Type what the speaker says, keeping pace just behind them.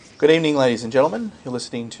Good evening, ladies and gentlemen. You're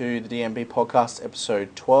listening to the DNP podcast,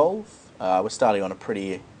 episode 12. We're starting on a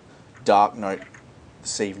pretty dark note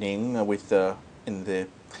this evening in the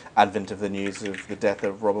advent of the news of the death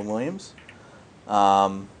of Robin Williams.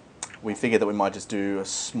 We figured that we might just do a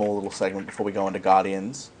small little segment before we go into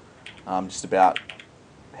Guardians, just about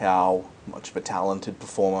how much of a talented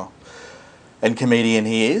performer and comedian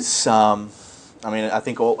he is. I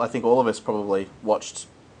think all of us probably watched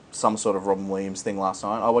some sort of Robin Williams thing last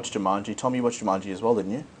night. I watched Jumanji. Tom, you watched Jumanji as well,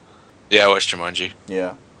 didn't you? Yeah, I watched Jumanji.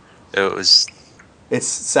 Yeah. It's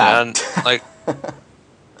sad. And, I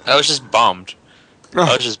was just bummed.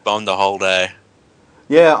 I was just bummed the whole day.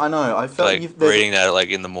 Yeah, I know. I felt reading that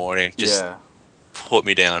in the morning just put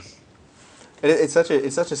me down. It's such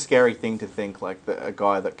a scary thing to think that a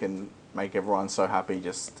guy that can make everyone so happy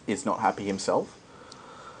just is not happy himself.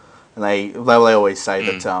 And they always say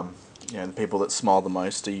that the people that smile the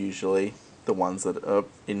most are usually the ones that are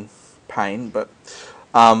in pain. But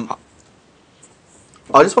I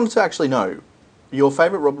just wanted to actually know your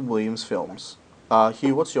favourite Robin Williams films.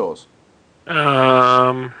 Hugh, what's yours?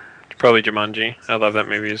 Probably Jumanji. I love that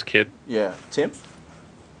movie as a kid. Yeah. Tim?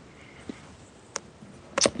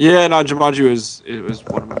 Yeah, no, Jumanji was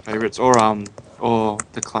one of my favourites. Or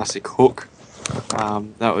the classic Hook.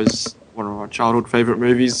 That was one of my childhood favourite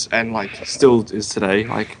movies, and still is today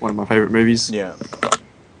one of my favourite movies. Yeah.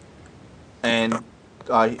 And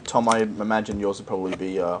Tom, I imagine yours would probably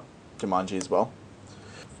be Jumanji as well.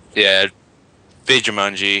 Yeah, be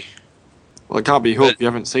Jumanji. Well, it can't be Hook. You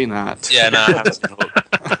haven't seen that. Yeah, no, I haven't seen Hook.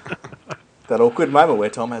 That awkward moment where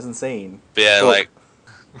Tom hasn't seen. But yeah, Hook.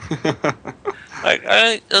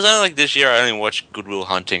 it was only this year I only watched Good Will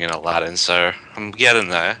Hunting and Aladdin, so I'm getting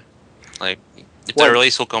there. If they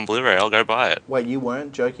release Hook on Blu-ray, I'll go buy it. Wait, you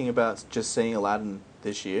weren't joking about just seeing Aladdin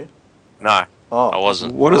this year? No, I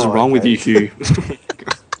wasn't. What is wrong with you, Hugh?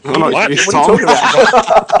 What are you talking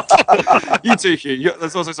about? You too, Hugh.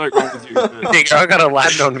 There's also something wrong with you. I got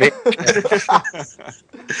Aladdin on me.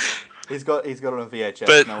 He's got it on a VHS.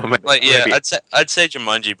 But I'd say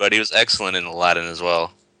Jumanji, but he was excellent in Aladdin as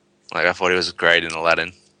well. I thought he was great in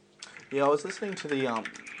Aladdin. Yeah, I was listening to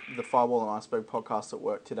the Firewall and Iceberg podcast at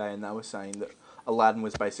work today, and they were saying that Aladdin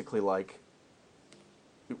was basically like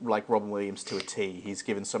Robin Williams to a T. He's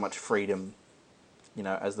given so much freedom,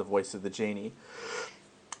 as the voice of the genie,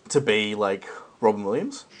 to be like Robin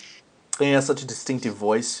Williams. And he has such a distinctive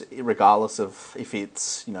voice, regardless of if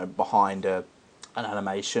it's behind an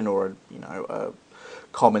animation or a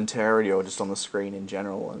commentary or just on the screen in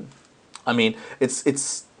general. And I mean,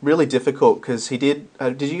 it's really difficult because he did.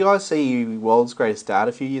 Did you guys see World's Greatest Dad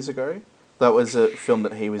a few years ago? That was a film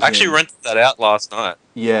that he was. I actually rented that out last night.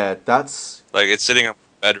 Yeah, that's it's sitting on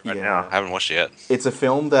my bed right now. I haven't watched it yet. It's a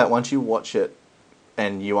film that once you watch it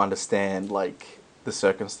and you understand the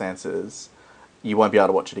circumstances, you won't be able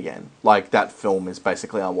to watch it again. That film is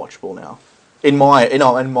basically unwatchable now. In my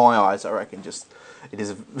eyes, I reckon. It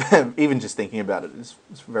is even just thinking about it is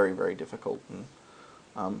very, very difficult. And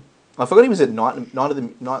I forgot he was at Night at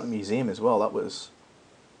the Museum as well. That was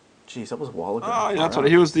a while ago. Oh, yeah, that's right.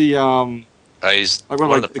 He was the he's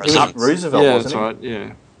one of the presidents. Roosevelt, yeah, wasn't that's he?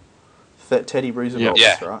 right. Yeah. Teddy Roosevelt. Yeah.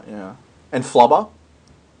 That's right. Yeah. And Flubber.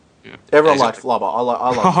 Yeah. Everyone liked Flubber. I like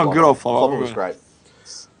Flubber. Oh, good old Flubber. Flubber was great.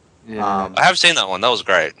 Yeah. I have seen that one. That was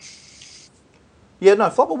great. Yeah, no,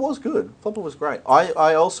 Flubber was good. Flubber was great.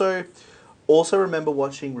 I also remember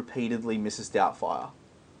watching repeatedly Mrs. Doubtfire.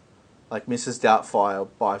 Mrs. Doubtfire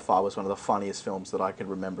by far was one of the funniest films that I could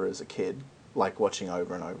remember as a kid. Watching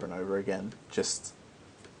over and over and over again.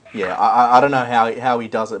 I don't know how he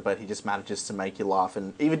does it, but he just manages to make you laugh,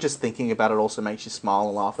 and even just thinking about it also makes you smile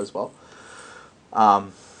and laugh as well.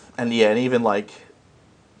 And even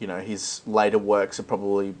his later works are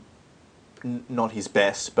probably not his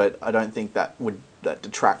best, but I don't think that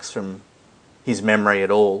detracts from his memory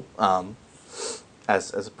at all.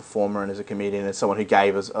 As a performer and as a comedian, as someone who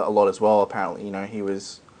gave us a lot as well. Apparently, he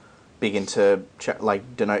was big into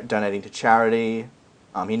donating to charity.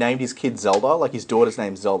 He named his kid Zelda, his daughter's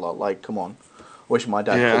name's Zelda. Come on, I wish my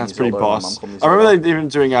dad called me Zelda. Boss. I remember they even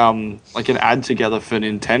doing an ad together for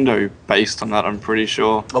Nintendo based on that. I'm pretty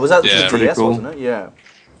sure. Oh, was that the pretty DS, cool. wasn't it? Yeah.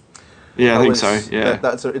 Yeah, I think so. Yeah,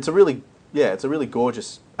 it's a really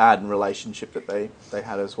gorgeous ad and relationship that they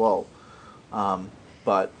had as well.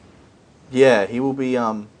 But yeah, he'll be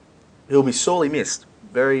sorely missed.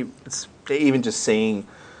 Even just seeing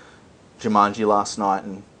Jumanji last night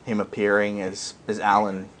and him appearing as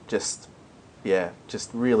Alan, just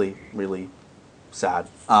really, really sad.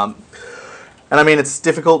 And I mean, it's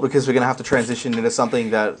difficult because we're going to have to transition into something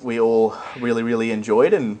that we all really, really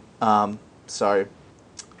enjoyed, and so,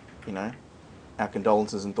 our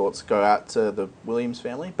condolences and thoughts go out to the Williams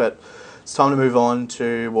family. But it's time to move on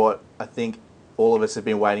to what I think all of us have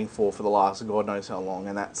been waiting for the last God knows how long,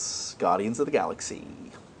 and that's Guardians of the Galaxy.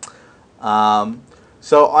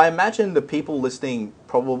 So I imagine the people listening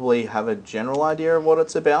probably have a general idea of what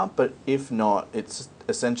it's about, but if not, it's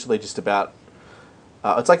essentially just about...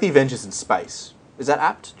 it's like the Avengers in space. Is that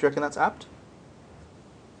apt? Do you reckon that's apt?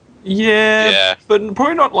 Yeah, but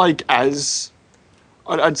probably not like as...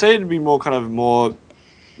 I'd say it'd be more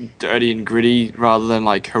dirty and gritty rather than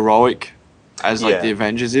like heroic as like the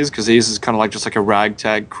Avengers is, because this is kind of like just like a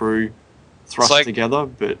ragtag crew thrust together,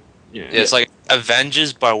 but yeah. It's like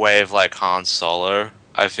Avengers by way of like Han Solo,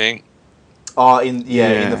 I think. Oh, in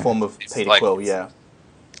the form of Peter Quill, yeah.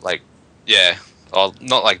 Like, yeah. Or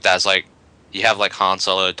not like that, it's like you have like Han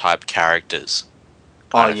Solo type characters.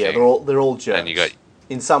 Oh yeah, they're all jerks. And you got...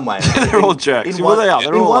 In some way. They're all jerks. In one way or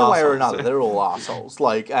assholes, another, they're all assholes.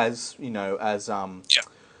 Like, as, you know,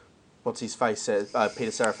 what's his face says,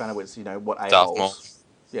 Peter Serafinowicz, you know, what a-holes. Darth Maul.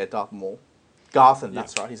 Yeah, Darth Maul. Garthen,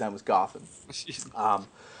 that's right, his name was Garthen.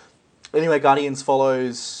 Anyway, Guardians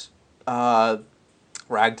follows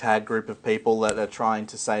ragtag group of people that are trying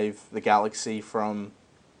to save the galaxy from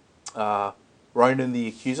Ronan the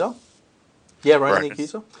Accuser. Yeah, Ronan the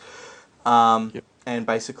Accuser. And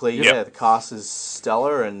basically, the cast is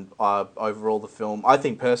stellar, and overall the film, I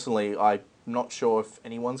think personally, I'm not sure if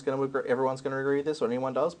everyone's going to agree with this, or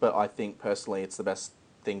anyone does, but I think personally it's the best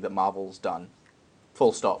thing that Marvel's done.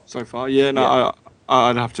 Full stop. So far,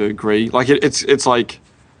 I'd have to agree. Like it's like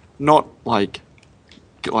not like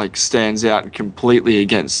stands out completely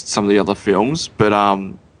against some of the other films, but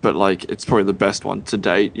like it's probably the best one to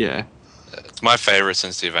date. Yeah, it's my favorite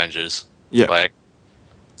since the Avengers. Yeah, like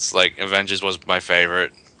it's like Avengers was my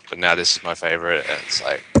favorite, but now this is my favorite. And it's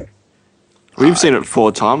like we've seen it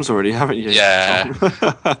 4 times already, haven't you? Yeah.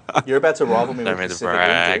 You're about to rival me with Don't Pacific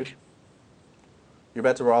Rim, dude. You're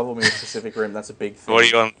about to rival me with Pacific Rim. That's a big thing. What are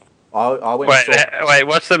you on? I went. Wait.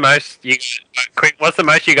 What's the most you? Quick. What's the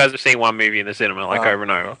most you guys have seen one movie in the cinema, like over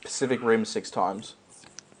and over? Pacific Rim 6 times.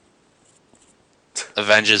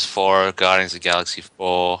 Avengers 4, Guardians of the Galaxy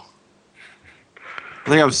 4. I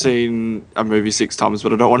think I've seen a movie 6 times,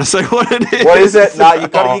 but I don't want to say what it is. What is it? No, you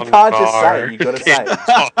can't just say it. You got to say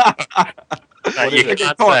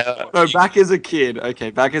it. No, back as a kid. Okay,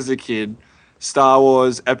 back as a kid. Star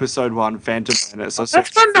Wars Episode 1, Phantom Menace.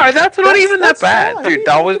 That's not even that bad, fine. dude.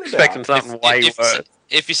 I was expecting something way worse.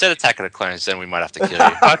 If you said Attack of the Clones, then we might have to kill you.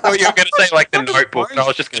 I thought you were going to say like The Notebook, and I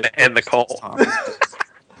was just going to end the call.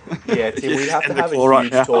 Yeah, Tim, we'd have to have a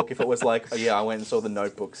huge talk if it was like, I went and saw The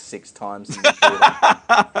Notebook 6 times in the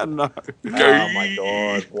theater. No. Oh my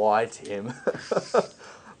god, why, Tim?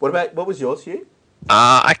 What was yours, Hugh?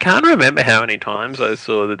 I can't remember how many times I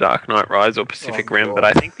saw The Dark Knight Rise or Pacific Rim, but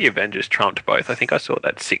I think The Avengers trumped both. I think I saw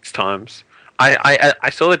that 6 times. I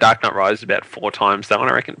saw The Dark Knight Rise about 4 times, though,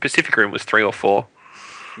 and I reckon Pacific Rim was 3 or 4.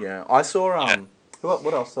 Yeah, I saw,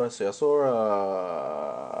 what else did I see? I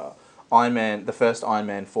saw, Iron Man, the first Iron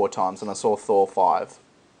Man 4 times, and I saw Thor 5.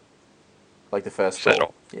 Like the first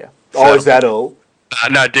Thor. Yeah. Oh, is that all?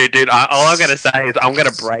 No, dude. All I'm going to say is I'm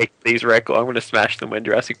going to break these records. I'm going to smash them when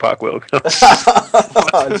Jurassic Park will come.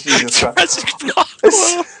 Oh, Jesus Christ.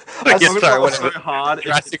 So hard.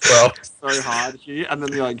 Jurassic World. So hard, Hugh, and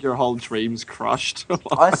then your whole dream's crushed.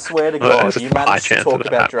 I swear to God, you managed to talk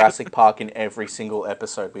about Jurassic Park in every single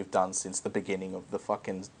episode we've done since the beginning of the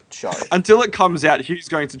fucking show. Until it comes out, Hugh's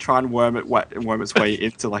going to try and worm its way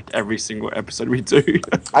into like every single episode we do.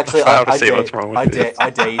 Actually, I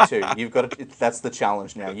dare you to. You've got to, that's the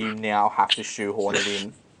challenge now. You now have to shoehorn it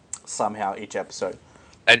in somehow each episode.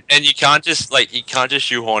 And you can't just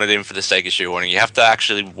shoehorn it in for the sake of shoehorning. You have to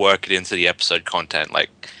actually work it into the episode content. Like,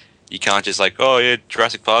 you can't just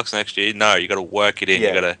Jurassic Park's next year. No, you got to work it in.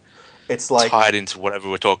 You got to tie it into whatever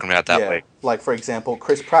we're talking about that week. Like, for example,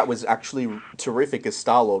 Chris Pratt was actually terrific as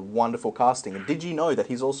Star-Lord. Wonderful casting. And did you know that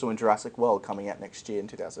he's also in Jurassic World coming out next year in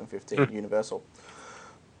 2015, Universal?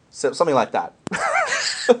 So, something like that.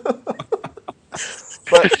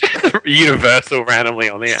 But Universal randomly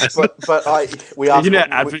on the ass. We are. You're not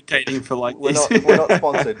advocating for like we're this. We're not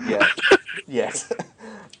sponsored yet. Yes.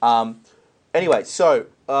 Anyway, so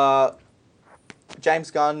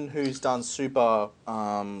James Gunn, who's done Super,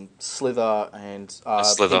 Slither, and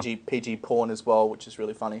PG porn as well, which is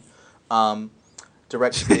really funny.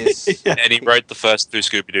 Directs this, and he wrote the first 2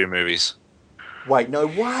 Scooby-Doo movies. Wait, no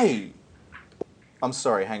way! I'm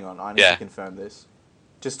sorry. Hang on, I need to confirm this.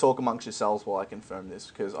 Just talk amongst yourselves while I confirm this,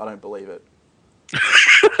 because I don't believe it.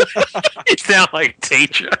 You sound like a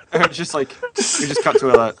teacher. It's just like, we just cut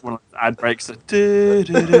to one of the ad breaks.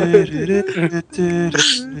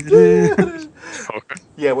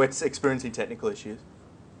 Yeah, we're experiencing technical issues.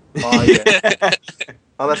 Oh yeah.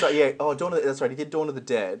 Oh, that's right. Yeah. Oh, that's right. He did Dawn of the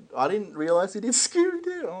Dead. I didn't realize he did Scooby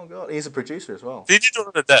Doo. Oh god, he's a producer as well. Did you Dawn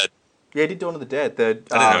of the Dead? Yeah, he did Dawn of the Dead. The I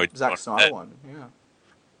didn't know he did Dawn Zack of the Snyder Dead. one. Yeah.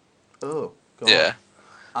 Oh god. Yeah.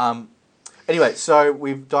 Anyway, so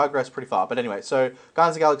we've digressed pretty far, but anyway, so Guardians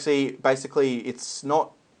of the Galaxy, basically, it's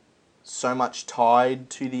not so much tied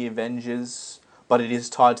to the Avengers, but it is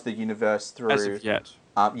tied to the universe through... As of yet.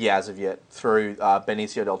 As of yet. Through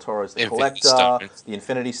Benicio del Toro's The Infinity Collector, Stones. the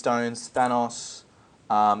Infinity Stones, Thanos,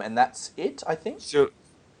 and that's it, I think? So,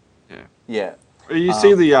 Yeah. you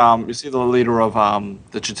see the leader of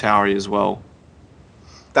the Chitauri as well.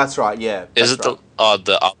 That's right, yeah. Is that's it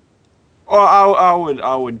the Well,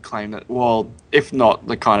 I would claim that. Well, if not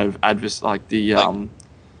the kind of the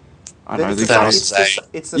I don't know the guy. It's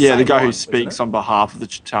the The same guy one, who isn't speaks it? on behalf of the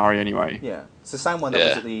Chitauri anyway. Yeah, it's the same one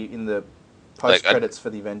that was in the Like, post-credits for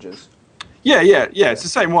the Avengers. Yeah. It's the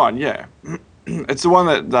same one. Yeah, it's the one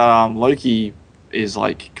that Loki is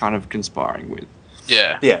like kind of conspiring with.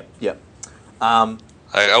 Yeah. Yeah. I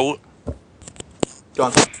Go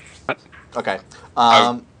on. Okay.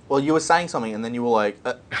 Well, you were saying something, and then you were like,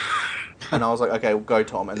 and I was like, okay, go,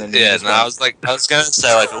 Tom. And then I was gonna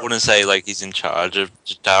say like I wouldn't say like he's in charge of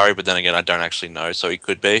Chitauri, but then again I don't actually know, so he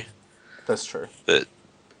could be. That's true. But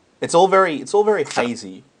it's all very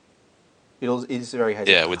hazy. It is very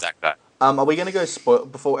hazy. yeah, with that guy. Are we going to go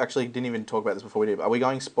before? Actually, didn't even talk about this before we did. Are we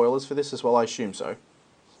going spoilers for this as well? I assume so.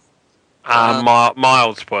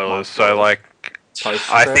 Mild spoilers. So like,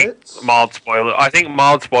 I think mild spoilers. I think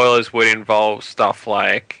mild spoilers would involve stuff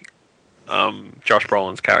like, Josh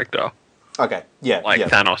Brolin's character. Okay. Yeah. Like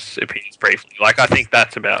Thanos appears briefly. Like I think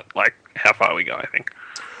that's about like how far we go. I think.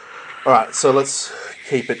 All right. So let's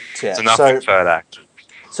keep it. Yeah. So nothing further action.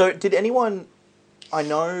 So did anyone? I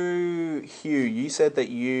know, Hugh. You said that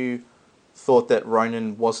you thought that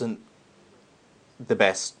Ronan wasn't the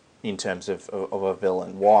best in terms of a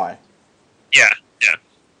villain. Why? Yeah.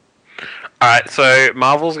 Alright, so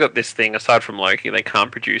Marvel's got this thing, aside from Loki, they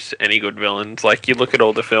can't produce any good villains. Like, you look at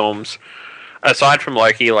all the films, aside from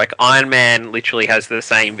Loki, like, Iron Man literally has the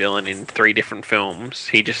same villain in 3 different films.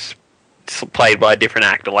 He just played by a different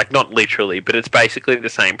actor. Like, not literally, but it's basically the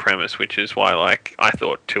same premise, which is why, like, I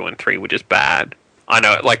thought 2 and 3 were just bad. I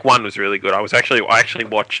know, like, 1 was really good. I actually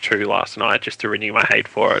watched 2 last night just to renew my hate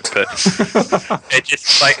for it, but it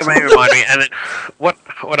just, like, it made me remind me. And then, what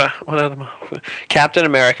other Captain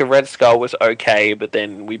America, Red Skull was okay, but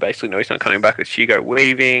then we basically know he's not coming back with Hugo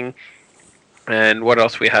Weaving. And what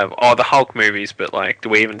else we have? Oh, the Hulk movies, but, like, do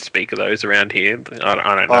we even speak of those around here? I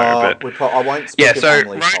don't know, but... I won't speak of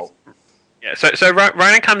mainly Hulk. Yeah, so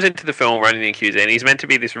Ronan comes into the film, Ronan the Accuser, and he's meant to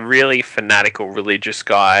be this really fanatical religious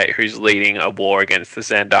guy who's leading a war against the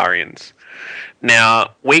Xandarians.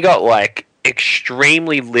 Now, we got, like,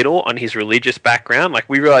 extremely little on his religious background. Like,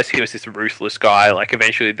 we realized he was this ruthless guy. Like,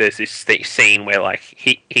 eventually there's this scene where, like,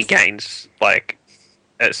 he gains, like,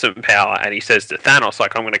 some power, and he says to Thanos,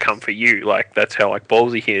 like, I'm going to come for you. Like, that's how, like,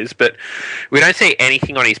 ballsy he is. But we don't see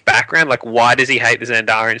anything on his background. Like, why does he hate the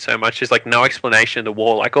Xandarian so much? There's, like, no explanation of the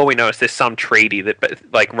war. Like, all we know is there's some treaty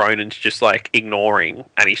that, like, Ronan's just, like, ignoring,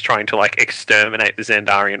 and he's trying to, like, exterminate the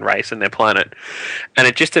Xandarian race and their planet. And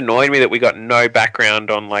it just annoyed me that we got no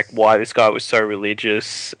background on, like, why this guy was so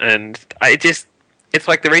religious. And it's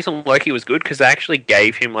like the reason Loki was good because they actually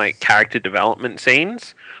gave him, like, character development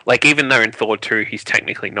scenes. Like, even though in Thor 2 he's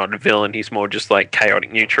technically not a villain, he's more just, like,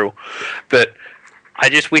 chaotic neutral. But I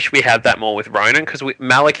just wish we had that more with Ronan, because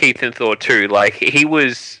Malekith in Thor 2, like, he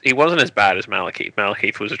wasn't as bad as Malekith.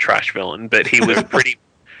 Malekith was a trash villain, but he was pretty...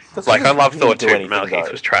 like, I love Thor 2, but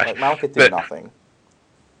Malekith was trash. Like, Malekith did nothing.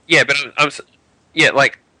 Yeah, but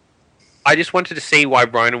like, I just wanted to see why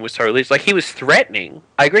Ronan was so religious. Like, he was threatening.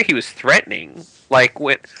 I agree he was threatening. Like,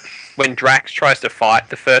 when Drax tries to fight,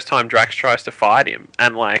 the first time Drax tries to fight him,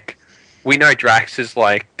 and, like, we know Drax is,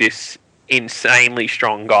 like, this insanely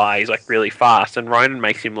strong guy, he's, like, really fast, and Ronan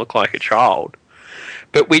makes him look like a child.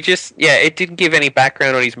 But we just, it didn't give any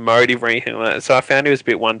background on his motive or anything like that, so I found it was a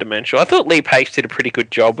bit one-dimensional. I thought Lee Pace did a pretty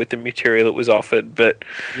good job with the material that was offered, but,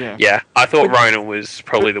 I thought Ronan was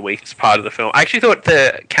probably the weakest part of the film. I actually thought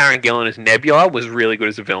Karen Gillan as Nebula was really good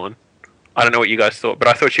as a villain. I don't know what you guys thought, but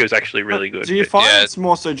I thought she was actually really good. Do you find it's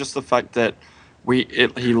more so just the fact that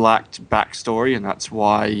he lacked backstory, and that's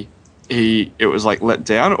why it was like let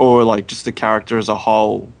down, or like just the character as a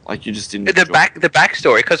whole, like you just didn't The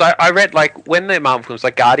backstory, because I read like when the Marvel films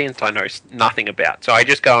like Guardians I know nothing about, so I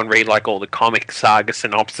just go and read like all the comic saga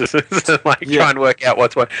synopses and like try and work out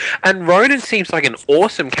what's what. And Ronan seems like an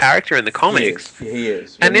awesome character in the comics. He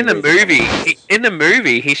is. And in the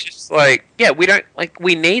movie, he's just like, yeah,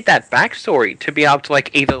 we need that backstory to be able to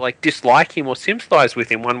like either like dislike him or sympathize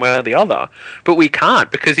with him one way or the other. But we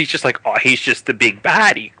can't, because he's just like, oh, he's just the big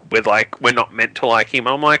baddie. We're not meant to like him.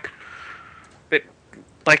 I'm like, but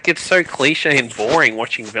like it's so cliche and boring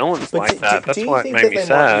watching villains like that. That's why it made me sad. Do you think that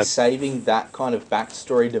they might be saving that kind of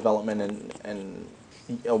backstory development and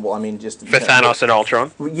well, I mean, just for Thanos and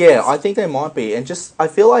Ultron? Yeah, I think they might be, and just I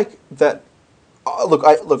feel like that. I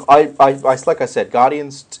like I said,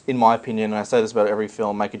 Guardians, in my opinion, and I say this about every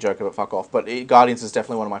film, make a joke of it, fuck off. But Guardians is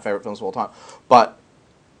definitely one of my favorite films of all time. But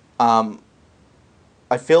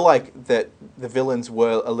I feel like that the villains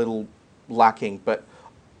were a little lacking. But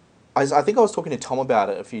I think I was talking to Tom about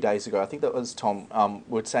it a few days ago. I think that was Tom.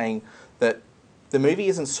 Was saying that the movie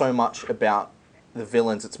isn't so much about the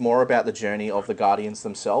villains; it's more about the journey of the Guardians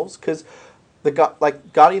themselves. Because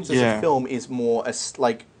Guardians as a film is more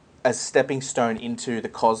a stepping stone into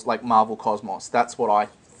the Marvel cosmos. That's what I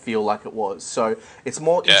feel like it was. So it's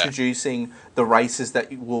more introducing the races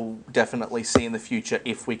that we'll definitely see in the future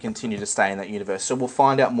if we continue to stay in that universe. So we'll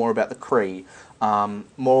find out more about the Kree,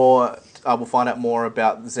 we'll find out more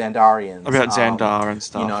about the Xandarians. About Xandar and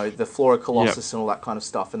stuff. You know, the Flora Colossus and all that kind of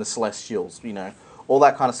stuff, and the Celestials, you know. All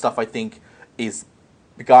that kind of stuff, I think, is...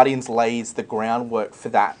 The Guardians lays the groundwork for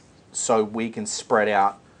that, so we can spread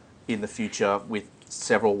out in the future with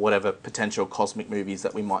several whatever potential cosmic movies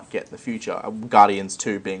that we might get in the future. Guardians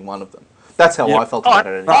 2 being one of them. That's how I felt about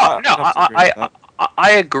it.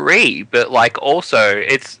 I agree, but like also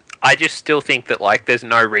I just still think that like there's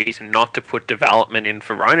no reason not to put development in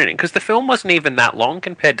for Ronan in, because the film wasn't even that long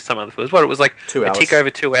compared to some other films. What, it was like 2 hours. A tick over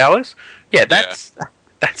 2 hours? Yeah,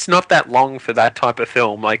 that's not that long for that type of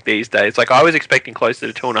film like these days. Like I was expecting closer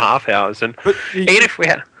to 2.5 hours, and even if we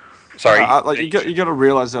had you got to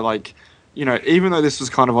realize that like, you know, even though this was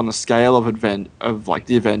kind of on the scale of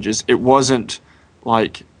the Avengers, it wasn't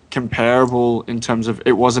like comparable in terms of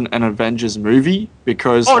it wasn't an Avengers movie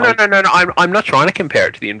because. Oh no! I'm not trying to compare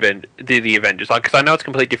it to the Avengers, like, because I know it's a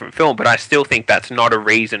completely different film, but I still think that's not a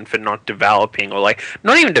reason for not developing or like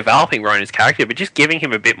not even developing Ronan's character, but just giving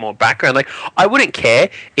him a bit more background. Like I wouldn't care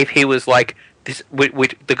if he was like.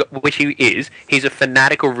 Which he is. He's a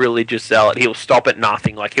fanatical religious zealot. He'll stop at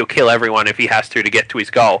nothing. Like he'll kill everyone if he has to get to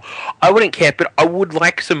his goal. I wouldn't care, but I would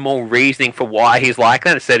like some more reasoning for why he's like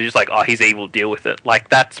that instead of just like, oh, he's evil, deal with it. Like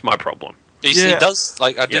that's my problem. He does,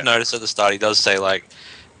 like, I did notice at the start. He does say like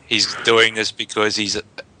he's doing this because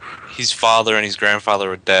his father and his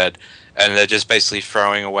grandfather are dead, and they're just basically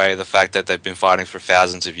throwing away the fact that they've been fighting for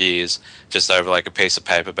thousands of years just over like a piece of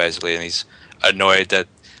paper, basically. And he's annoyed that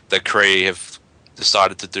the Kree have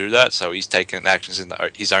decided to do that, so he's taking actions in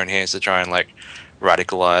his own hands to try and like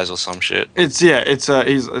radicalize or some shit. It's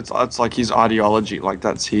like his ideology, like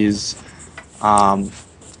that's his,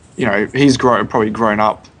 you know, he's probably grown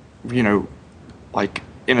up, you know, like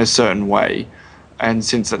in a certain way, and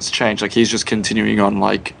since that's changed, like he's just continuing on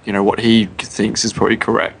like, you know, what he thinks is probably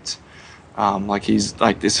correct, like he's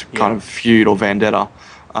like this kind of feud or vendetta,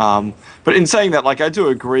 but in saying that, like I do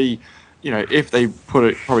agree. You know, if they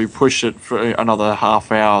probably push it for another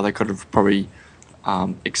half hour, they could have probably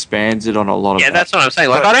expanded on a lot of. Yeah, that's what I'm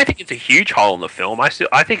saying. Like, I don't think it's a huge hole in the film. I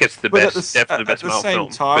think it's definitely the best Marvel film. At the same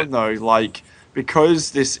time, though, like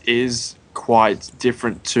because this is quite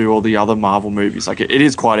different to all the other Marvel movies, like it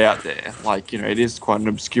is quite out there. Like, you know, it is quite an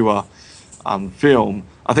obscure film.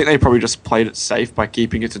 I think they probably just played it safe by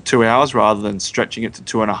keeping it to 2 hours rather than stretching it to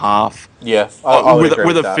 2.5. Yeah, I would agree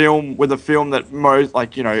with that. With a film that most,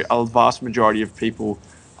 like, you know, a vast majority of people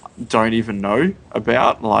don't even know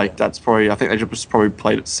about. Like that's probably, I think they just probably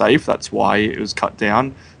played it safe. That's why it was cut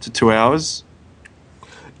down to 2 hours.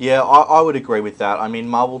 Yeah, I would agree with that. I mean,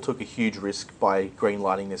 Marvel took a huge risk by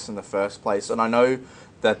greenlighting this in the first place, and I know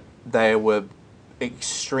that they were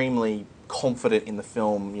extremely confident in the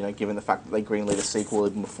film, you know, given the fact that they greenlit a sequel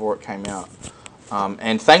even before it came out.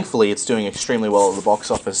 And thankfully, it's doing extremely well at the box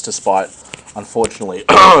office, despite, unfortunately,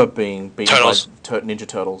 being beaten by Ninja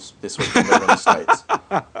Turtles this week in the States.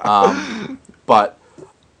 But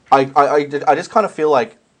I just kind of feel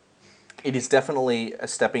like it is definitely a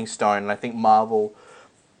stepping stone, and I think Marvel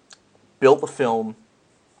built the film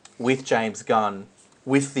with James Gunn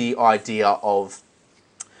with the idea of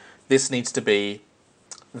this needs to be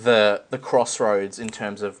the crossroads in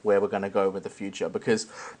terms of where we're going to go with the future, because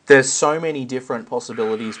there's so many different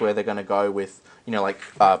possibilities where they're going to go with, you know, like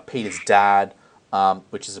Peter's dad,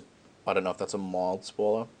 which is I don't know if that's a mild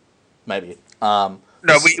spoiler, maybe. No,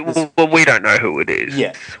 we don't know who it is.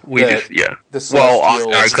 Yeah, The Celestial. I It's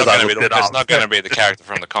know, 'cause I looked it up. it's not going to be the character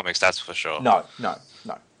from the comics, that's for sure. No.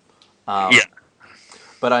 Yeah.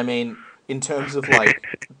 But I mean, in terms of like,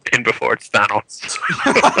 And before it's Thanos.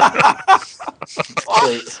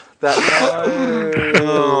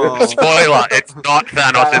 Spoiler, it's not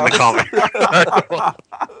Thanos in the comic.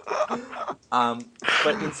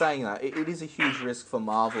 But in saying that, it is a huge risk for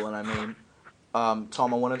Marvel, and I mean,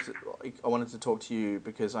 Tom, I wanted to talk to you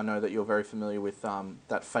because I know that you're very familiar with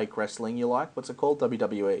that fake wrestling you like. What's it called?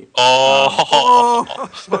 WWE.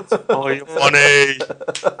 You're funny.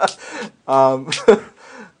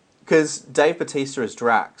 Because Dave Bautista as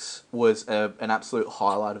Drax was an absolute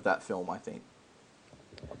highlight of that film, I think.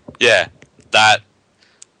 Yeah,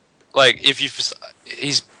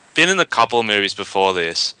 he's been in a couple of movies before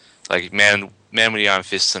this, like Man with the Iron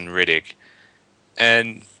Fists and Riddick,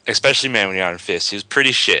 and especially Man with the Iron Fist, he was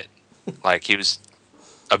pretty shit. Like, he was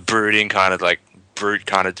a brute kind of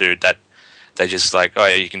dude that they just like, oh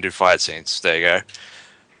yeah, you can do fight scenes, there you go.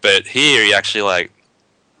 But here, he actually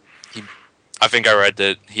I think I read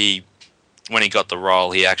that when he got the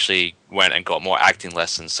role, he actually went and got more acting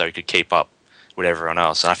lessons so he could keep up with everyone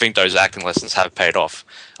else. And I think those acting lessons have paid off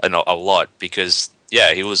a lot because,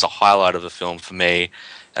 yeah, he was a highlight of the film for me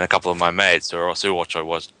and a couple of my mates who also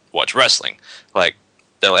watch wrestling. Like,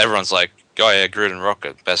 everyone's like, oh yeah, Groot and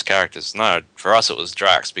Rocket, best characters. No, for us it was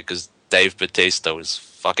Drax because Dave Bautista was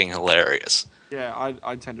fucking hilarious. Yeah,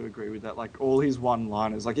 I tend to agree with that. Like, all his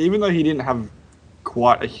one-liners, like, even though he didn't have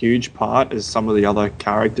quite a huge part as some of the other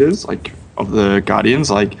characters, like, of the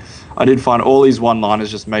Guardians, like, I did find all these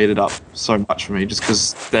one-liners just made it up so much for me, just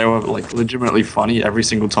because they were, like, legitimately funny every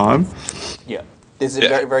single time. Yeah. There's a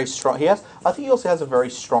very, very strong... I think he also has a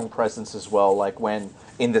very strong presence as well, like, when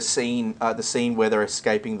in the scene where they're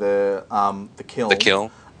escaping the kiln. The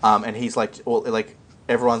kiln. And he's like,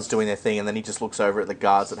 everyone's doing their thing, and then he just looks over at the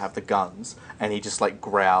guards that have the guns, and he just like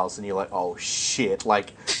growls, and you're like, oh shit!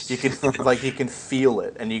 Like, you can you can feel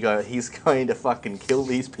it, and you go, he's going to fucking kill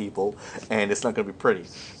these people, and it's not going to be pretty.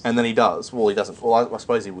 And then he does. Well, he doesn't. Well, I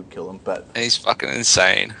suppose he would kill them, but he's fucking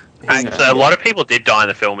insane. So a lot of people did die in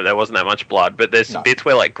the film, but there wasn't that much blood. But there's bits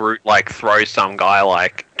where like Groot throws some guy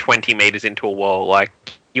 20 meters into a wall. Like,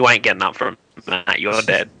 you ain't getting up from that. You're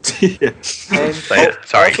dead. Yeah.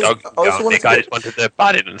 Sorry, dog. I just wanted to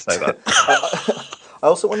butt in and say that. I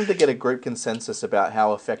also wanted to get a group consensus about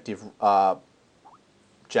how effective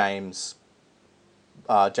James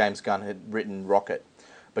Gunn had written Rocket,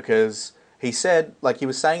 because he said, he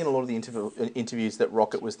was saying in a lot of the interviews that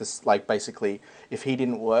Rocket was this, basically, if he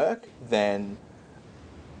didn't work, then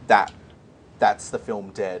that's the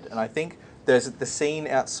film dead. And I think there's the scene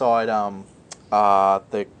outside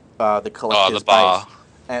the collector's the bar. Base.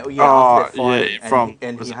 From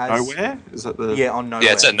he has Nowhere? Is that the... Yeah, on Nowhere.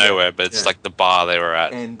 Yeah, it's at Nowhere, but it's the bar they were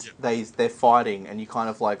at. And they're fighting, and you kind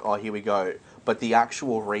of oh, here we go. But the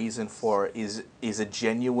actual reason for it is a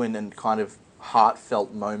genuine and kind of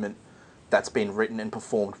heartfelt moment that's been written and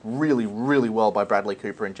performed really, really well by Bradley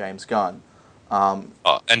Cooper and James Gunn. And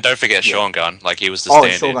don't forget Sean Gunn, he was the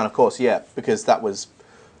stand-in. Oh, Sean Gunn, of course, yeah, because that was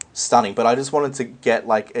stunning. But I just wanted to get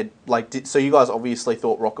so you guys obviously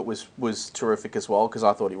thought Rocket was terrific as well, because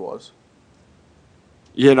I thought he was.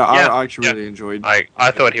 Yeah, no, I actually really enjoyed.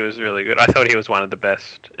 I thought he was really good. I thought he was one of the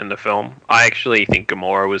best in the film. I actually think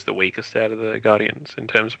Gamora was the weakest out of the Guardians in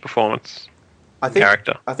terms of performance.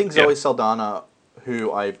 Character. I think Zoe Saldana,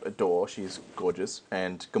 who I adore, she's gorgeous,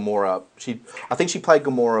 and Gamora, I think she played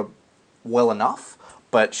Gamora well enough,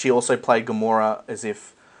 but she also played Gamora as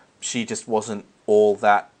if she just wasn't all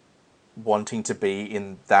that wanting to be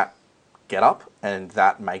in that getup and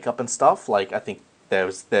that makeup and stuff. I think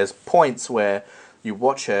there's points where you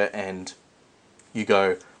watch her and you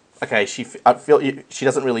go, okay, she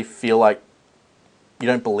doesn't really feel like, you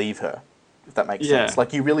don't believe her, if that makes sense.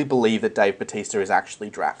 You really believe that Dave Bautista is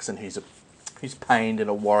actually Drax and who's pained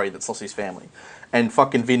and a warrior that's lost his family. And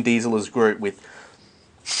fucking Vin Diesel as Groot with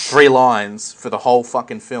 3 lines for the whole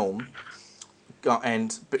fucking film,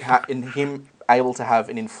 and in him able to have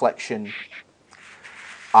an inflection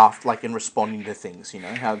after, in responding to things,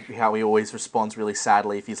 how he always responds really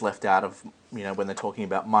sadly if he's left out of, when they're talking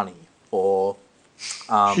about money, or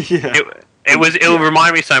it will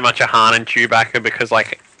remind me so much of Han and Chewbacca, because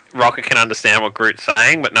Rocket can understand what Groot's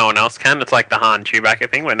saying, but no one else can. It's like the Han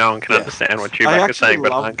Chewbacca thing, where no one can understand what Chewbacca's saying,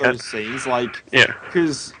 but Han can. I actually love those scenes,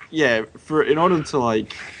 because in order to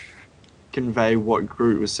convey what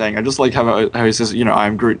Groot was saying. I just like how he says, you know,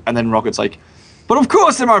 I'm Groot, and then Rocket's like, but of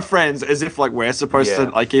course they're my friends, as if like we're supposed to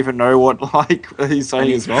like even know what like he's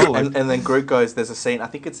saying as well. Like. And then Groot goes, there's a scene, I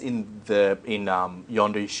think it's in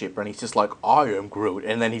Yondu's ship, and he's just like, I am Groot,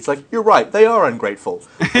 and then he's like, you're right, they are ungrateful.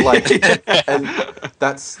 Like, and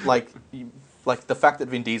that's like the fact that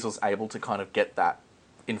Vin Diesel's able to kind of get that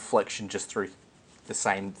inflection just through the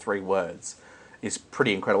same 3 words is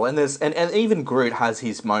pretty incredible. And and even Groot has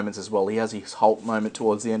his moments as well. He has his Hulk moment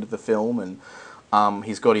towards the end of the film, and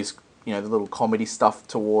he's got his, you know, the little comedy stuff at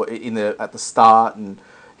the start, and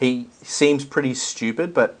he seems pretty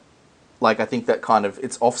stupid, but like I think that kind of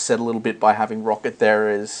it's offset a little bit by having Rocket there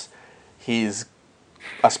as his,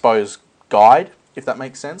 I suppose, guide, if that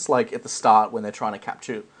makes sense. Like at the start when they're trying to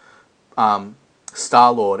capture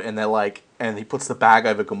Star-Lord, and they're like, and he puts the bag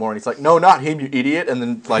over Gamora, and he's like, no, not him, you idiot, and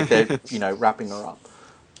then like they're, you know, wrapping her up.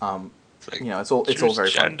 You know, it's all very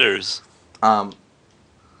genders. Fun.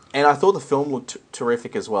 And I thought the film looked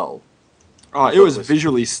terrific as well. Oh, it was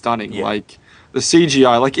visually stunning. Yeah. Like the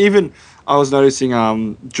CGI, like even I was noticing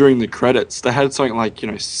during the credits they had something like,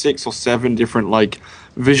 you know, 6 or 7 different like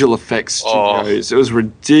visual effects studios. It was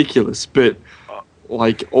ridiculous, but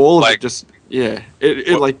like all of it just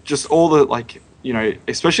it like just all the like, you know,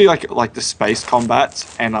 especially like the space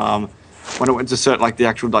combats and when it went to certain like the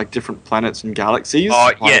actual like different planets and galaxies.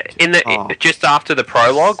 Oh like, yeah, just after the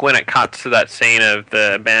prologue when it cuts to that scene of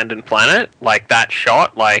the abandoned planet, like that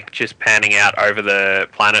shot, like just panning out over the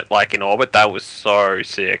planet like in orbit, that was so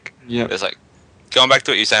sick. Yeah, it's like going back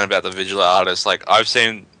to what you're saying about the visual artists. Like I've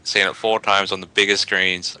seen it 4 times on the biggest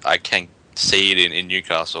screens. I can see it in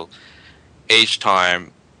Newcastle. Each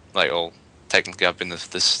time, like, well, technically I've been the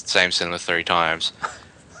same cinema 3 times.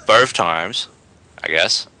 Both times, I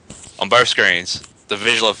guess. On both screens, the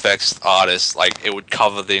visual effects artists, like, it would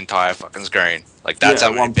cover the entire fucking screen. Like, that's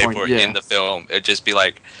how many people were in the film. It'd just be,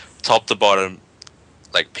 like, top to bottom,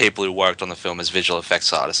 like, people who worked on the film as visual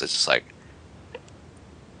effects artists. It's just, like,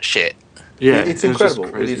 shit. Yeah, it's incredible.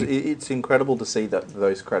 It's incredible to see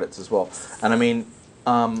those credits as well. And, I mean,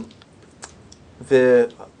 I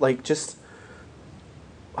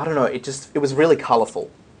don't know, it was really colourful.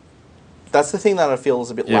 That's the thing that I feel is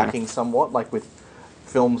a bit lacking somewhat, like, with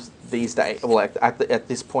films these days, well, at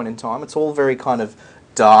this point in time, it's all very kind of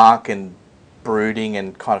dark and brooding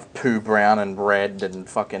and kind of poo brown and red, and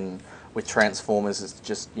fucking with Transformers it's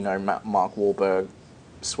just, you know, Mark Wahlberg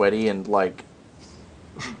sweaty, and like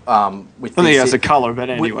with I think he has a colour, but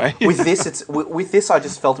anyway. with this I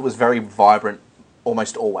just felt it was very vibrant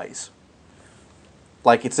almost always.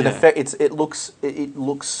 Like it's an effect. It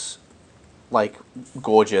looks like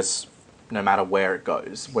gorgeous no matter where it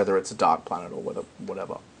goes, whether it's a dark planet or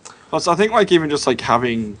whatever. Plus, I think like even just like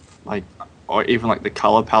having like, or even like the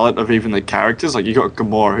color palette of even the characters. Like you got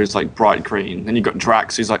Gamora who's like bright green, then you got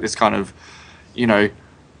Drax who's like this kind of, you know,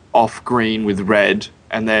 off green with red,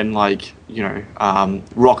 and then like, you know,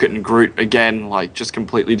 Rocket and Groot again, like just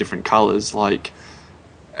completely different colors. Like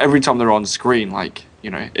every time they're on screen, like, you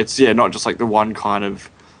know, it's not just like the one kind of,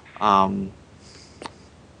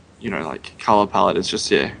 you know, like color palette. It's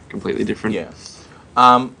just completely different. Yeah.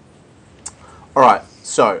 All right.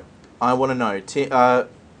 So I want to know,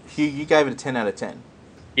 Hugh, you gave it a 10 out of 10.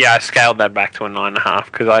 Yeah, I scaled that back to a 9.5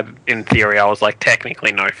 because in theory, I was like,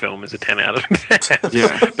 technically, no film is a 10 out of 10.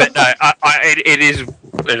 Yeah. But no, it is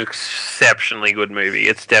an exceptionally good movie.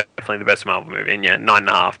 It's definitely the best Marvel movie, and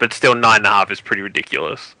 9.5. But still, 9.5 is pretty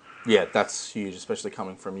ridiculous. Yeah, that's huge, especially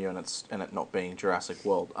coming from you, and it not being Jurassic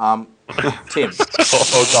World. Tim.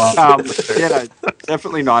 No,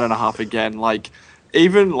 definitely 9.5 again. Like,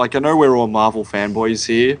 even like I know we're all Marvel fanboys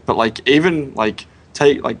here, but like even like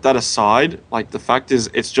take like that aside, like the fact is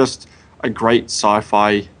it's just a great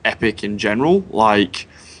sci-fi epic in general. Like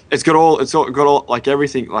it's got all like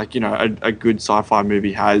everything, like, you know, a good sci-fi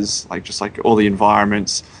movie has, like just like all the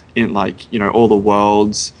environments in, like, you know, all the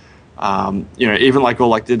worlds. You know, even like all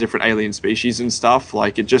like the different alien species and stuff,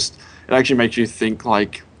 like it actually makes you think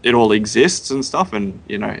like it all exists and stuff, and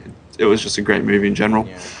you know, it was just a great movie in general.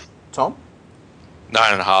 Yeah. Tom?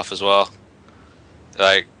 9.5 as well.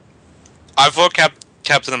 Like, I thought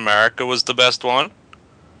Captain America was the best one.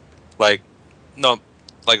 Like, not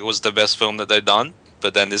like it was the best film that they've done,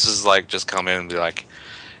 but then this is like just come in and be like,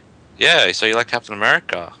 yeah, so you like Captain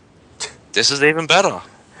America? This is even better.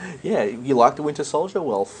 Yeah, you like the Winter Soldier?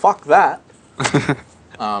 Well, fuck that.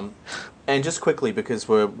 And just quickly, because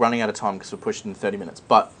we're running out of time because we're pushing 30 minutes,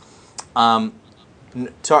 but try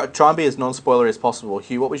and be as non-spoilery as possible.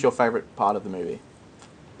 Hugh, what was your favourite part of the movie?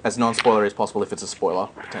 As non-spoilery as possible, if it's a spoiler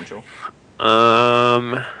potential.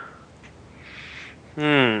 I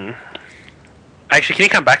Actually, can you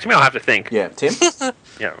come back to me? I'll have to think. Yeah, Tim.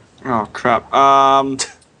 Yeah. Oh crap.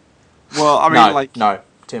 Well, I mean, No, like, no,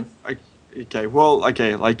 Tim. okay, well,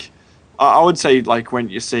 okay, like, I would say, like, when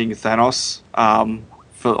you're seeing Thanos,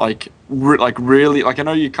 for like, really, like, I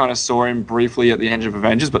know you kind of saw him briefly at the end of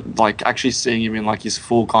Avengers, but like, actually seeing him in like his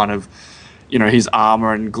full kind of, you know, his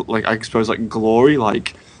armor and like, I suppose like glory,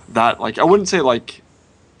 like that, like, I wouldn't say like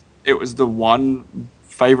it was the one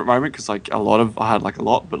favorite moment because like I had like a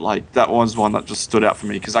lot, but like that was one that just stood out for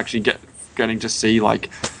me because actually getting to see like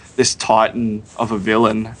this titan of a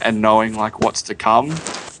villain and knowing like what's to come.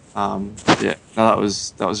 Yeah, no, that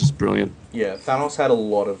was just brilliant. Yeah, Thanos had a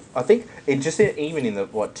lot of. I think it just even in the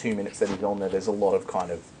 2 minutes that he's on there, there's a lot of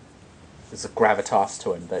kind of. There's a gravitas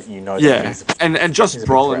to him that you know. That Yeah, he's and just he's a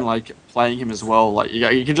big Brolin threat. like playing him as well. Like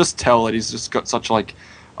you can just tell that he's just got such like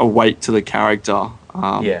a weight to the character.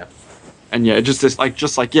 Yeah. And yeah, just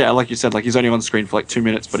yeah, like you said, like he's only on screen for like 2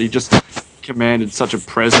 minutes, but he just commanded such a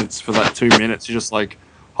presence for that 2 minutes. You're just like,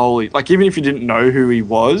 holy, like even if you didn't know who he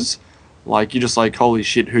was, like you're just like, holy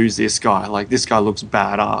shit, who's this guy? Like this guy looks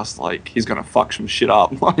badass. Like he's gonna fuck some shit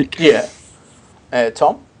up. Like Yeah.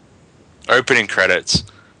 Tom. Opening credits.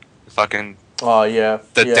 Fucking Oh yeah.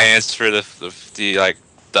 the yeah. dance through the like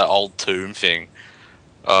the old tomb thing.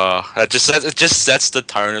 It just sets the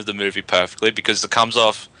tone of the movie perfectly because it comes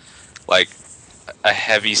off like a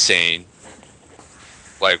heavy scene,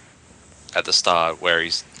 like at the start where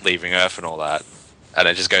he's leaving Earth and all that, and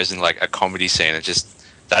it just goes in like a comedy scene. It just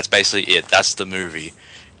that's basically it. That's the movie.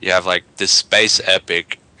 You have like this space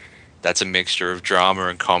epic that's a mixture of drama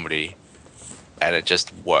and comedy, and it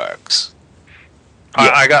just works.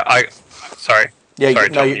 Yeah. Sorry. Yeah. Sorry,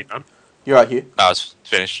 No, Tom, you done? you're right here. I was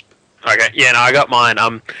finished. Okay, yeah, no, I got mine.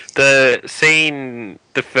 The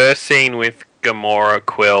first scene with Gamora,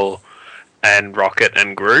 Quill, and Rocket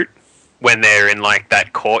and Groot, when they're in like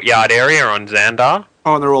that courtyard area on Xandar.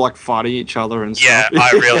 oh, and they're all like fighting each other and Yeah, stuff.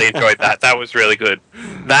 I really enjoyed that. That was really good.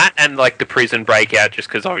 That and like the prison breakout, just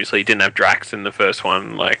because obviously he didn't have Drax in the first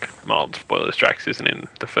one. Like mild spoilers, Drax isn't in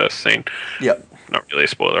the first scene. Yep. Not really a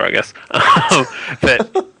spoiler, I guess.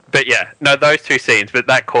 But yeah, no, those two scenes. But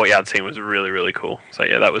that courtyard scene was really, really cool. So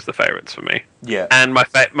yeah, that was the favorites for me. Yeah. And my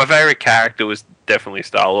favorite character was definitely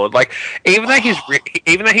Star-Lord. Like even though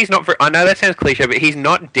he's not I know that sounds cliche, but he's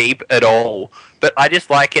not deep at all. But I just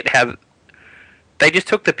like it how they just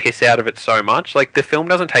took the piss out of it so much. Like the film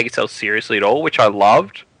doesn't take itself seriously at all, which I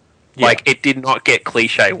loved. Yeah. Like it did not get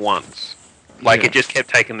cliche once. Like Yeah. it just kept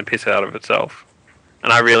taking the piss out of itself.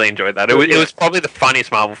 And I really enjoyed that. It was probably the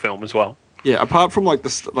funniest Marvel film as well. Yeah, apart from like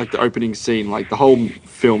the opening scene, like the whole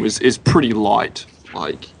film is pretty light.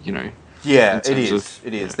 Like you know. Yeah, in it terms is. of-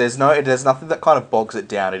 It is. There's nothing that kind of bogs it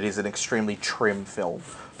down. It is an extremely trim film.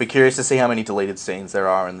 Be curious to see how many deleted scenes there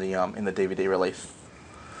are in the DVD release.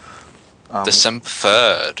 December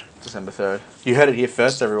 3rd. December 3rd. You heard it here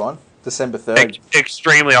first, everyone. December 3rd.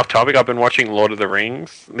 Extremely off topic. I've been watching Lord of the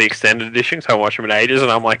Rings, the extended edition, so I watch them in ages, and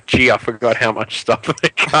I'm like, gee, I forgot how much stuff they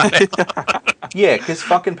cut. Yeah, because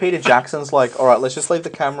fucking Peter Jackson's like, all right, let's just leave the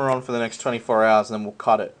camera on for the next 24 hours and then we'll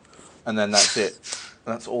cut it. And then that's it.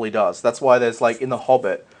 And that's all he does. That's why there's like, in The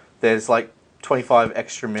Hobbit, there's like 25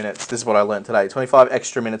 extra minutes. This is what I learned today. 25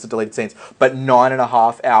 extra minutes of deleted scenes, but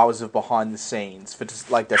 9.5 hours of behind the scenes for just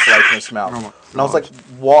like desolation of smell. Oh my And I was God. like,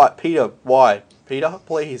 why? Peter, why? Peter,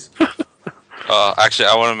 please. Actually,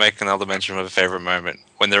 I want to make another mention of a favorite moment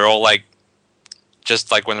when they're all like,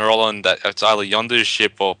 just like when they're all on that. It's either Yondu's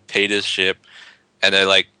ship or Peter's ship, and they're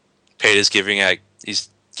like, he's giving out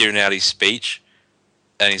his speech,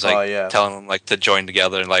 and he's like Oh, yeah. telling them like to join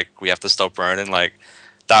together and like we have to stop Ronan. Like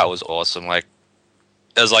that was awesome. Like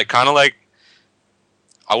it was like kind of like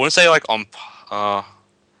I wouldn't say like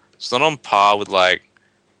it's not on par with like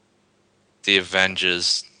the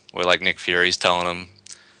Avengers where like Nick Fury's telling him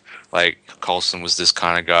like Coulson was this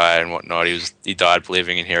kind of guy and whatnot. He died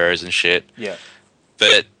believing in heroes and shit. Yeah.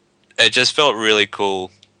 But it just felt really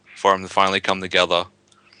cool for him to finally come together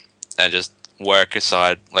and just work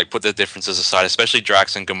aside, like put their differences aside, especially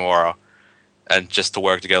Drax and Gamora, and just to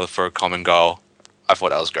work together for a common goal. I thought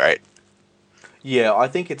that was great. Yeah, I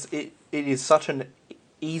think it is such an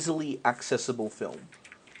easily accessible film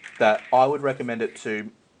that I would recommend it to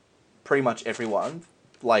pretty much everyone,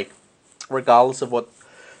 like regardless of what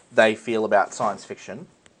they feel about science fiction.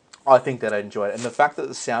 I think that I enjoy it, and the fact that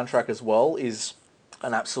the soundtrack as well is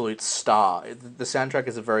an absolute star. The soundtrack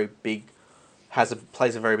is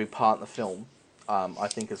plays a very big part in the film, I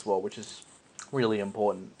think as well, which is really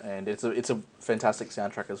important, and it's a fantastic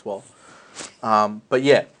soundtrack as well. But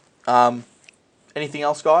yeah, anything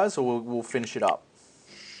else, guys, or we'll finish it up?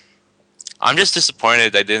 I'm just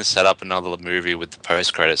disappointed they didn't set up another movie with the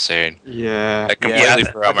post-credit scene. Yeah. I completely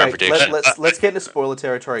threw out my prediction. Let's get into spoiler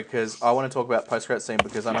territory because I want to talk about post-credit scene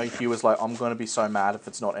because I know Hugh was like, I'm going to be so mad if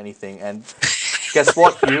it's not anything, and guess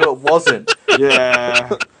what, Hugh? It wasn't. Yeah.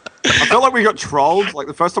 I felt like we got trolled. Like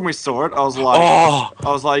the first time we saw it, I was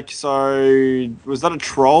like, so was that a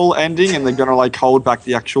troll ending? And they're gonna like hold back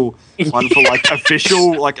the actual one for like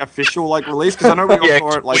official release? Because I know we all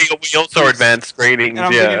saw it like we all saw advanced screenings.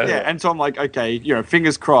 and and so I'm like, okay,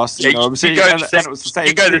 fingers crossed. You know, I'm seeing, and it was the same.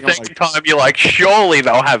 You go the thing, second time, you're like, surely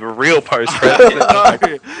they'll have a real post credit. No.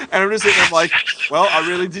 And I'm just thinking, I'm like, well, I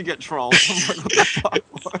really did get trolled.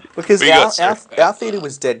 Because our theater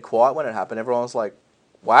was dead quiet when it happened. Everyone was like,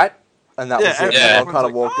 what? And that was it. And everyone kind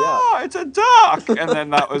of walked out. Oh, it's a duck! And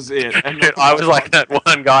then that was it. And I was like that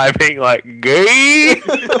one guy being like, gay!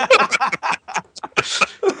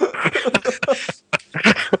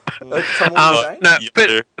 No,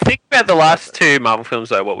 but think about the last two Marvel films,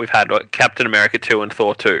 though, what we've had, like Captain America 2 and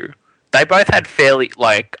Thor 2. They both had fairly,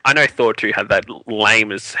 like, I know Thor 2 had that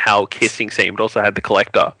lame as hell kissing scene, but also had the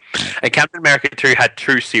Collector. And Captain America 2 had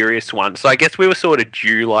two serious ones. So I guess we were sort of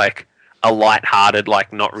due, like, a light-hearted,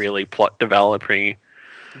 like, not really plot developing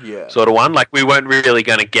sort of one. Like, we weren't really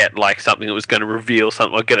going to get, like, something that was going to reveal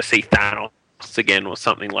something. We're going to see Thanos again or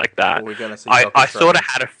something like that. I sort of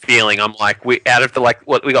had a feeling, I'm like, we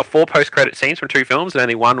got 4 post-credit scenes from 2 films and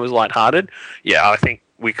only one was light-hearted. Yeah, I think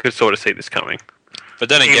we could sort of see this coming. But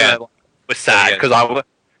then again... It was sad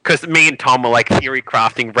because me and Tom were like theory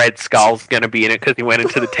crafting Red Skull's going to be in it because he went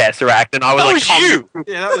into the Tesseract, and I was like, you.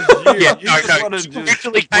 Yeah, that was you. Yeah, you just wanted to just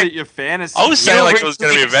complete your fantasy. I was saying like it was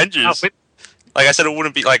going to be Avengers. Like I said, it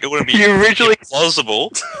wouldn't be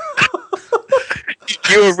plausible.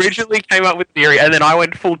 You originally came up with theory, and then I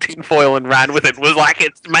went full tinfoil and ran with it. Was like,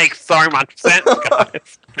 it makes so much sense,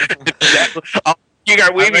 guys.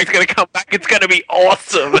 Hugo Weaving's going to come back. It's going to be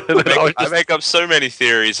awesome. I make up so many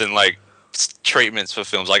theories and like treatments for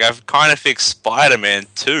films. Like I've kind of fixed Spider-Man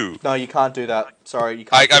 2. No, you can't do that. Sorry, you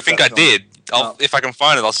can't. I think I did. If I can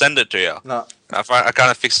find it, I'll send it to you. No. I kind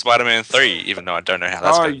of fixed Spider-Man 3, even though I don't know how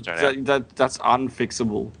that's going to turn out. That's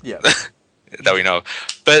unfixable. Yeah. That we know.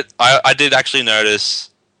 But I did actually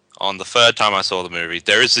notice on the third time I saw the movie,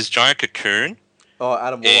 there is this giant cocoon. Oh,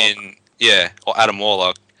 Adam Warlock. Or Adam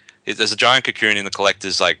Warlock. There's a giant cocoon in the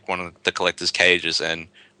Collector's, like one of the Collector's cages, and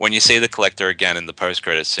when you see the Collector again in the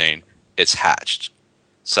post-credit scene, it's hatched.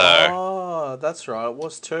 So. Oh, that's right. It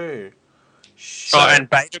was too. And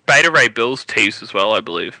Beta Ray Bill's teased as well, I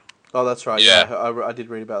believe. Oh, that's right. Yeah, I did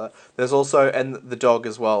read about that. There's also, and the dog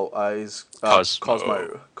as well is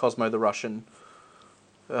Cosmo,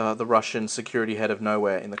 the Russian security head of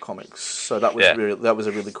Nowhere in the comics. So that was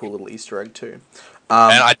a really cool little Easter egg too.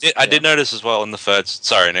 And I did notice as well in the third.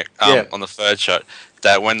 Sorry, Nick. On the third shot,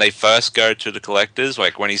 that when they first go to the Collectors,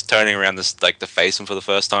 like when he's turning around to face him for the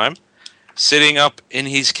first time, sitting up in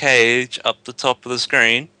his cage up the top of the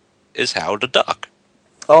screen is Howard the Duck.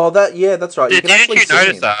 Oh, that's right. Didn't you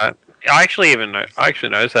notice that? I actually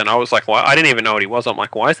noticed that, and I was like, "Why?" I didn't even know what he was. I'm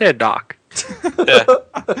like, "Why is there a duck?" Yeah,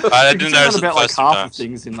 I didn't notice about the like first half time. of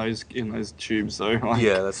things in those tubes, though. Like,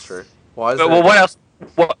 yeah, that's true. Why is that? Well, what else?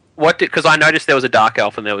 What did? Because I noticed there was a dark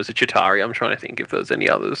elf and there was a Chitauri. I'm trying to think if there was any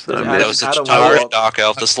others. There was a Chitauri, dark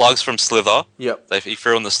elf, the slugs from Slither. Yep. He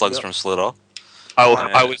threw in the slugs from Slither.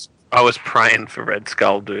 I was praying for Red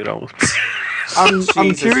Skull, dude.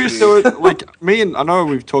 I'm curious though. Like I know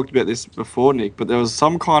we've talked about this before, Nick, but there was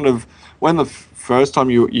some kind of when the first time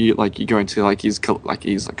you go into his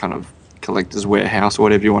kind of collector's warehouse or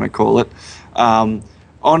whatever you want to call it, on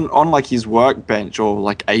like his workbench or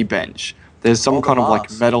like a bench, there's some kind of like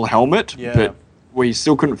metal helmet, but we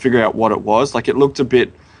still couldn't figure out what it was. Like it looked a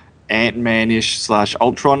bit Ant-Man-ish /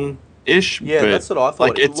 Ultron-ish. Yeah, that's what I thought.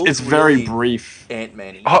 Like it's very brief.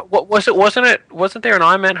 Ant-Man-y. What was it? Wasn't there an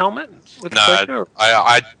Iron Man helmet? No,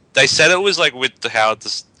 they said it was like with how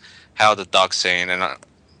the Duck scene, and I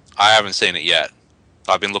haven't seen it yet.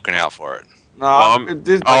 I've been looking out for it. No, I'll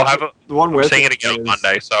have it. The one I'm seeing it again on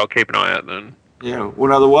Monday, so I'll keep an eye out then. Yeah,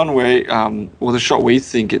 well, no, the one where, the shot we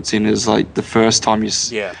think it's in is like the first time you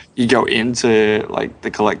go into like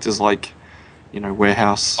the collector's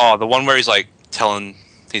warehouse. Oh, the one where he's like telling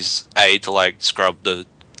his aide to like scrub the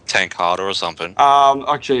tank harder or something.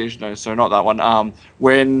 Actually, no, so not that one.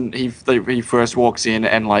 When he first walks in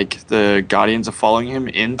and like the Guardians are following him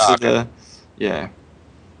into I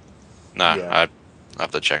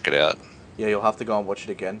have to check it out. Yeah, you'll have to go and watch it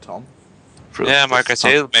again, Tom. Mike, I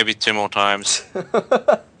say it maybe 2 more times. All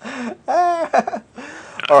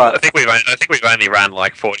right. I think we've only ran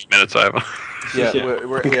like 40 minutes over. Yeah, Yeah.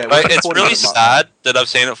 we're Like, at the it's 40 really minute mark. sad that I've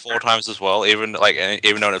seen it 4 times as well, even though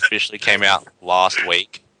it officially came out last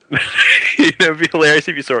week. It'd be hilarious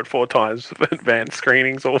if you saw it 4 times for advanced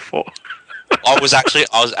screenings, all 4. I was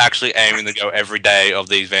actually aiming to go every day of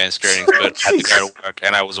these van screenings, but I had to go to work,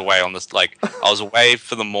 and I was away on this. Like, I was away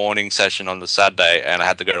for the morning session on the Saturday, and I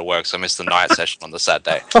had to go to work, so I missed the night session on the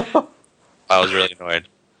Saturday. I was really annoyed,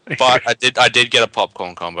 but I did get a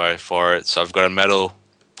popcorn combo for it. So I've got a metal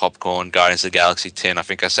popcorn Guardians of the Galaxy tin. I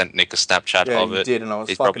think I sent Nick a Snapchat Yeah, of you it. did, and I was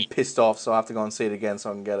He's fucking probably- pissed off, so I have to go and see it again so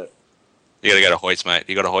I can get it. You gotta go to Hoyt's, mate.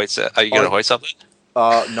 You got a Hoyt's? You got a Hoyt's up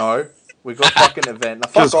there? No. We got fucking event. Now,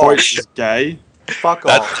 Because fuck off. Hoyt is gay. Fuck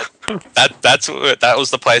off. That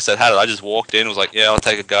was the place that had it. I just walked in, was like, yeah, I'll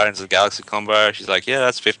take a Guardians of the Galaxy combo. She's like, yeah,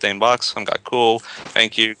 that's $15. I'm like, cool,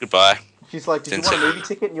 thank you, goodbye. She's like, did you want a movie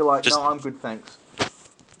ticket? And you're like, no, I'm good, thanks.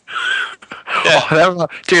 Yeah. Oh, that was,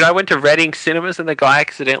 dude, I went to Reading Cinemas and the guy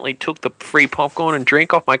accidentally took the free popcorn and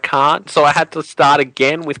drink off my card, so I had to start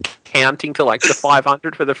again with counting to like the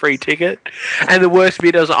 500 for the free ticket. And the worst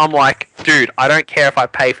bit is, I'm like, dude, I don't care if I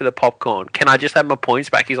pay for the popcorn. Can I just have my points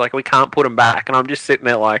back? He's like, we can't put them back. And I'm just sitting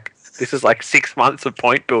there like, this is like 6 months of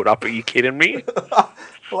point build up. Are you kidding me? I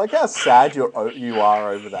like how sad you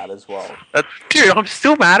are over that as well. Dude, I'm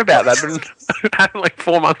still mad about that. But it happened like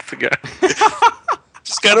 4 months ago.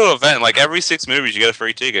 Just go to an event. Like, every 6 movies, you get a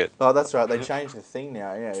free ticket. Oh, that's right. They changed the thing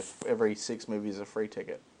now. Yeah, if every 6 movies a free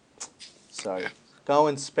ticket. So go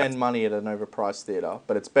and spend money at an overpriced theatre,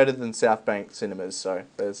 but it's better than South Bank Cinemas. So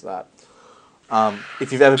there's that.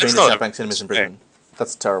 If you've ever been to South Bank Cinemas in Brisbane,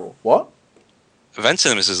 that's terrible. What? Event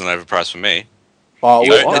cinemas isn't overpriced for me. Oh, You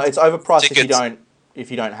well, know, no, it's overpriced tickets- if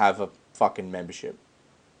you don't have a fucking membership.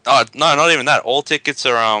 Oh, no, not even that. All tickets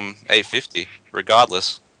are $8.50,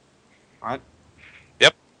 regardless. Right?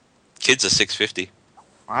 Yep. Kids are $6.50.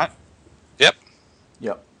 Right? Yep.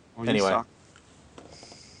 Well, you Anyway. suck.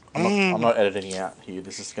 I'm not editing out here.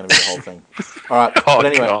 This is going to be the whole thing. All right. Oh, but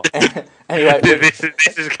anyway, God. anyway, this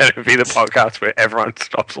is going to be the podcast where everyone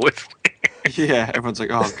stops listening. Yeah, everyone's like,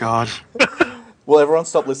 oh god. well, everyone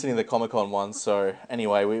stopped listening to the Comic-Con one. So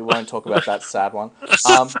anyway, we won't talk about that sad one.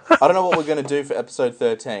 I don't know what we're going to do for episode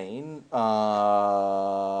 13.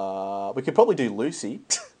 We could probably do Lucy.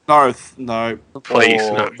 No, no. Please,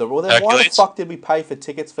 Or no. then why the Hercules? fuck did we pay for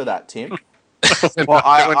tickets for that, Tim? Well,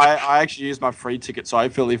 I actually used my free ticket, so I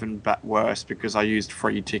feel even worse because I used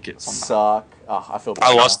free tickets on that. Suck. Oh, I feel bad.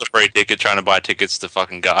 I lost the free ticket trying to buy tickets to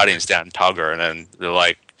fucking Guardians down in Tugger, and then they're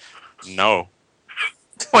like, no.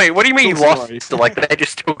 Wait, what do you mean you So lost? sorry. So, like, they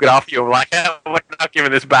just took it off you. I'm like, oh, we're not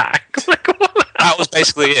giving this back. Like, what? That was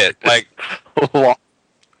basically it. Like, What?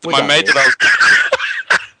 We're my done mate here.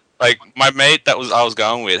 that I was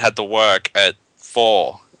going with had to work at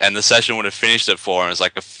 4, and the session would have finished at 4, and it was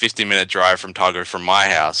like a 50-minute drive from Tugger from my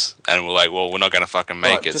house, and we're like, well, we're not going to fucking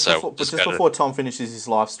make Right, it, just so before, we'll but just just go to- before Tom finishes his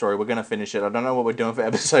life story, we're going to finish it. I don't know what we're doing for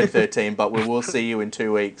episode 13, but we will see you in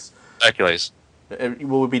 2 weeks. Hercules.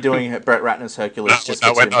 We'll be doing Brett Ratner's Hercules. just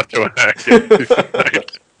No, for we're 2 not months. doing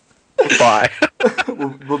Hercules. Bye.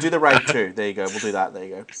 We'll do the raid too. There you go. We'll do that. There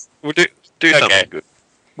you go. We'll do Okay. something good.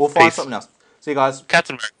 We'll find Peace. something else. See you guys.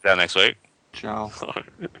 Captain America down next week. Ciao.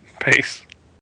 Peace.